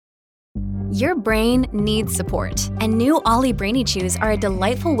Your brain needs support, and new Ollie Brainy Chews are a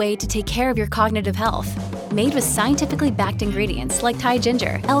delightful way to take care of your cognitive health. Made with scientifically backed ingredients like Thai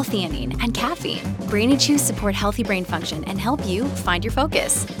ginger, L-theanine, and caffeine, Brainy Chews support healthy brain function and help you find your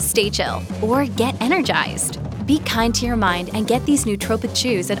focus, stay chill, or get energized. Be kind to your mind and get these nootropic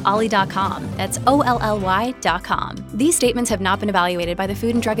chews at ollie.com. That's OLLY.com. These statements have not been evaluated by the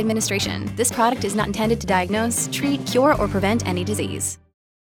Food and Drug Administration. This product is not intended to diagnose, treat, cure, or prevent any disease.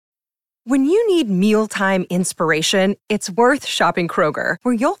 When you need mealtime inspiration, it's worth shopping Kroger,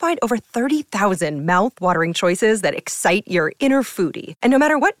 where you'll find over 30,000 mouth-watering choices that excite your inner foodie. And no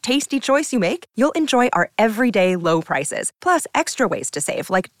matter what tasty choice you make, you'll enjoy our everyday low prices, plus extra ways to save,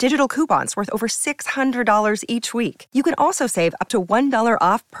 like digital coupons worth over $600 each week. You can also save up to $1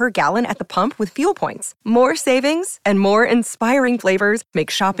 off per gallon at the pump with fuel points. More savings and more inspiring flavors make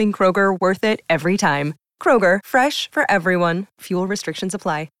shopping Kroger worth it every time. Kroger, fresh for everyone. Fuel restrictions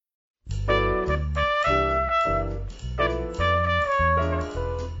apply.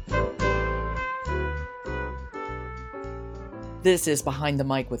 This is Behind the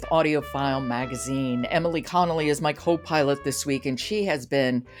Mic with AudioFile Magazine. Emily Connolly is my co-pilot this week, and she has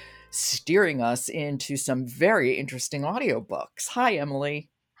been steering us into some very interesting audiobooks. Hi, Emily.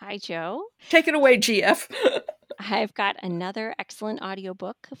 Hi, Joe. Take it away, GF. I've got another excellent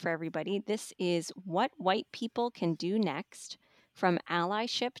audiobook for everybody. This is What White People Can Do Next, From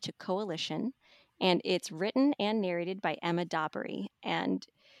Allyship to Coalition, and it's written and narrated by Emma Dabiri, and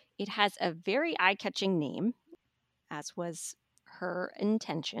it has a very eye-catching name, as was her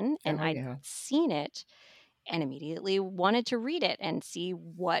intention, and I'd seen it and immediately wanted to read it and see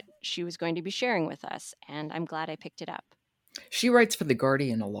what she was going to be sharing with us, and I'm glad I picked it up. She writes for The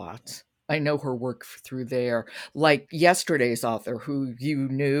Guardian a lot. I know her work through there, like yesterday's author, who you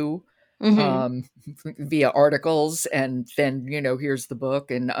knew via articles, and then, here's the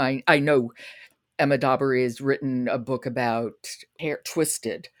book. And I know Emma Dabiri has written a book about Hair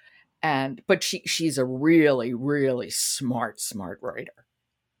Twisted, but she's a really, really smart writer.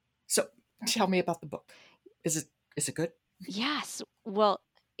 So tell me about the book. Is it good? Yes. Well,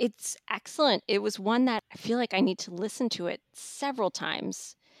 it's excellent. It was one that I feel like I need to listen to it several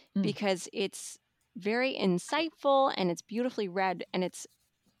times because it's very insightful and it's beautifully read and it's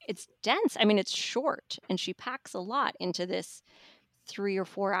dense. I mean, it's short, and she packs a lot into this 3 or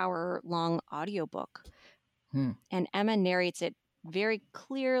 4 hour long audiobook. And Emma narrates it very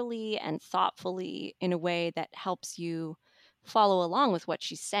clearly and thoughtfully in a way that helps you follow along with what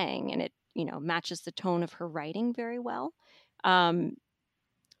she's saying, and it matches the tone of her writing very well.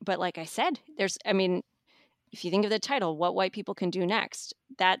 But like I said, if you think of the title, What White People Can Do Next,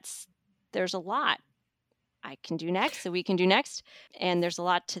 there's a lot I can do next, that we can do next, and there's a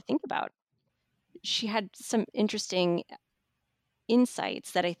lot to think about. She had some interesting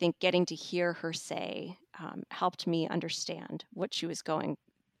insights that I think getting to hear her say helped me understand what she was going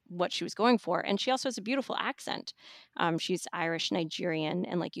for. And she also has a beautiful accent. She's Irish Nigerian,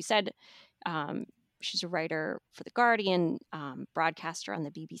 and like you said, she's a writer for The Guardian, broadcaster on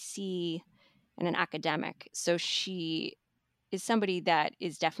the BBC, and an academic. So she is somebody that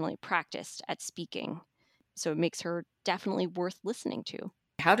is definitely practiced at speaking. So it makes her definitely worth listening to.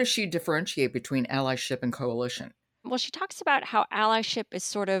 How does she differentiate between allyship and coalition? Well, she talks about how allyship is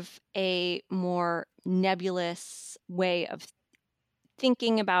sort of a more nebulous way of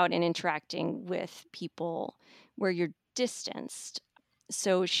thinking about and interacting with people where you're distanced.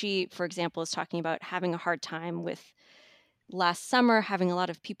 So she, for example, is talking about having a hard time with last summer, having a lot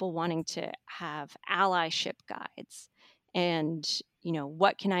of people wanting to have allyship guides. And,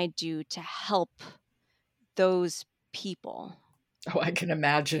 what can I do to help those people? Oh, I can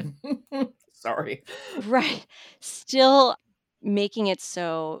imagine. Sorry. Right. Still making it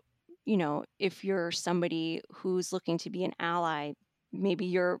so, if you're somebody who's looking to be an ally, maybe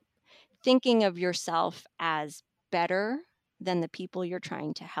you're thinking of yourself as better than the people you're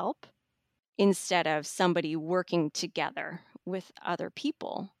trying to help, instead of somebody working together with other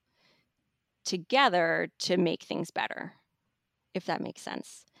people together to make things better, if that makes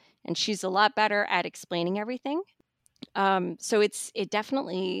sense. And she's a lot better at explaining everything. So it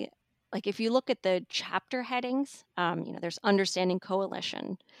definitely, like, if you look at the chapter headings, there's Understanding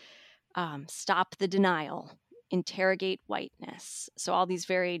Coalition, Stop the Denial, Interrogate Whiteness. So all these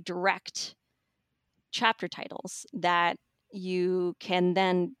very direct chapter titles that you can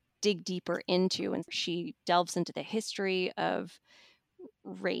then dig deeper into. And she delves into the history of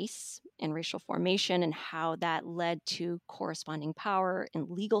race and racial formation and how that led to corresponding power and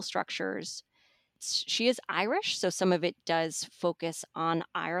legal structures. She is Irish, so some of it does focus on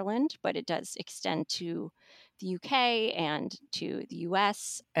Ireland, but it does extend to the UK and to the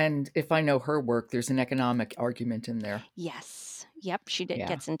US. And if I know her work, there's an economic argument in there. Yes. Yep. She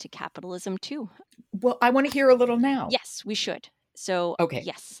gets into capitalism too. Well, I want to hear a little now. Yes, we should. So, okay.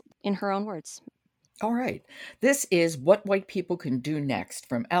 Yes, in her own words. All right. This is What White People Can Do Next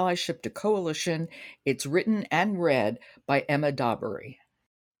from Allyship to Coalition. It's written and read by Emma Dabiri.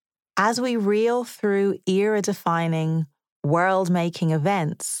 As we reel through era-defining, world-making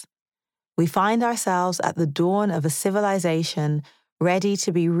events, we find ourselves at the dawn of a civilization ready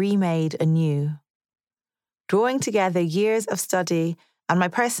to be remade anew. Drawing together years of study and my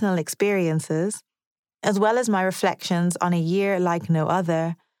personal experiences, as well as my reflections on a year like no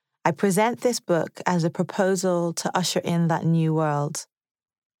other, I present this book as a proposal to usher in that new world.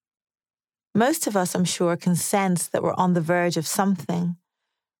 Most of us, I'm sure, can sense that we're on the verge of something,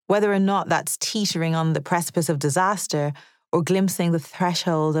 whether or not that's teetering on the precipice of disaster or glimpsing the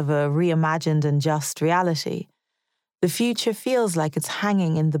threshold of a reimagined and just reality. The future feels like it's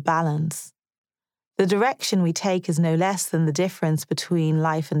hanging in the balance. The direction we take is no less than the difference between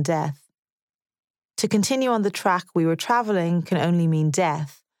life and death. To continue on the track we were traveling can only mean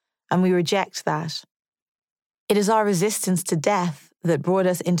death, and we reject that. It is our resistance to death that brought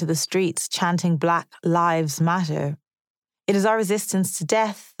us into the streets chanting Black Lives Matter. It is our resistance to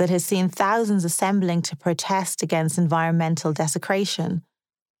death that has seen thousands assembling to protest against environmental desecration.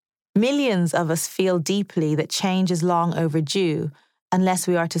 Millions of us feel deeply that change is long overdue unless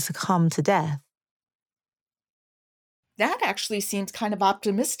we are to succumb to death. That actually seems kind of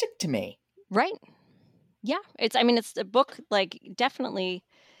optimistic to me. Right. Yeah. It's the book, definitely,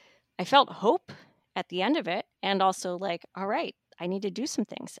 I felt hope at the end of it, and also all right, I need to do some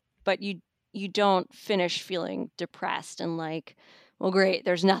things. But you don't finish feeling depressed and well, great,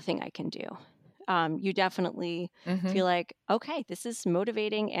 there's nothing I can do. You definitely feel okay, this is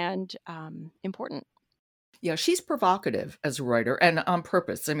motivating and important. Yeah, she's provocative as a writer, and on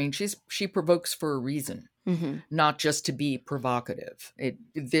purpose. She provokes for a reason, not just to be provocative.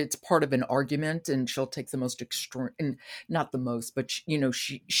 It's part of an argument, and she'll take the most extreme, and not the most, but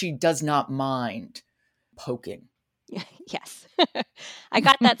she does not mind poking. Yes. I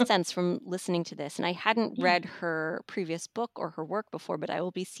got that sense from listening to this, and I hadn't read her previous book or her work before, but I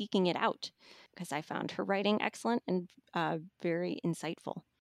will be seeking it out because I found her writing excellent and very insightful.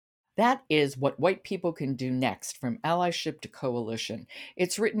 That is What White People Can Do Next from Allyship to Coalition.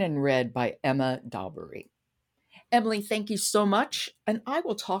 It's written and read by Emma Dabiri. Emily, thank you so much, and I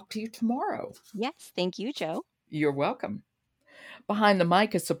will talk to you tomorrow. Yes, thank you, Jo. You're welcome. Behind the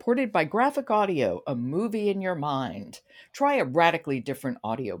Mic is supported by Graphic Audio, a movie in your mind. Try a radically different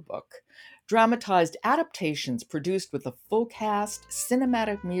audiobook. Dramatized adaptations produced with a full cast,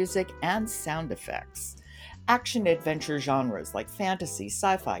 cinematic music, and sound effects. Action-adventure genres like fantasy,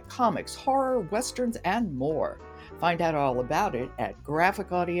 sci-fi, comics, horror, westerns, and more. Find out all about it at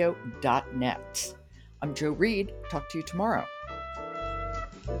graphicaudio.net. I'm Jo Reed. Talk to you tomorrow.